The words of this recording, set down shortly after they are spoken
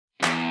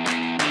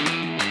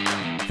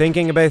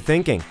Thinking about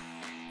thinking.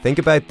 Think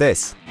about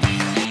this.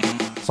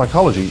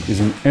 Psychology is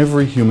in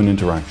every human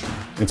interaction.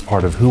 It's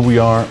part of who we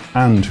are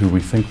and who we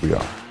think we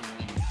are.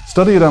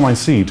 Study at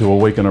MIC to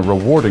awaken a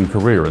rewarding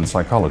career in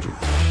psychology.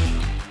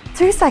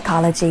 Through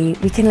psychology,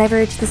 we can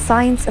leverage the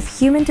science of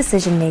human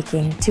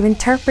decision-making to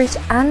interpret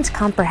and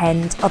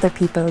comprehend other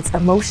people's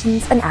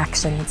emotions and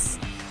actions.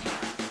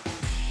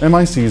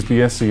 MIC's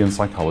BSc in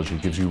Psychology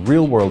gives you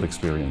real-world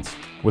experience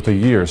with a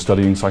year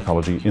studying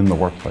psychology in the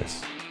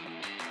workplace.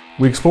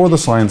 We explore the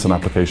science and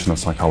application of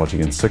psychology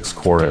in 6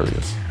 core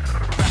areas.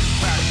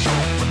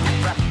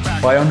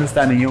 By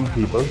understanding young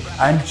people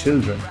and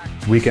children,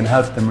 we can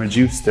help them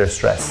reduce their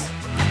stress.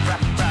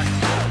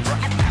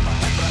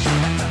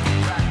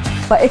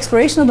 By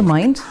exploration of the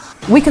mind,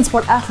 we can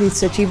support athletes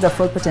to achieve their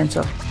full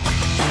potential.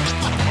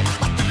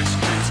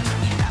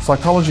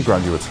 Psychology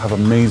graduates have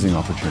amazing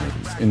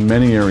opportunities in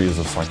many areas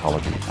of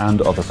psychology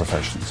and other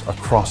professions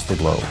across the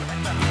globe.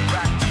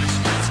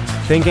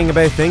 Thinking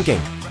about thinking.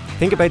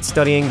 Think about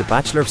studying the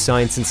Bachelor of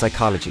Science in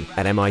Psychology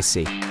at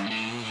MIC.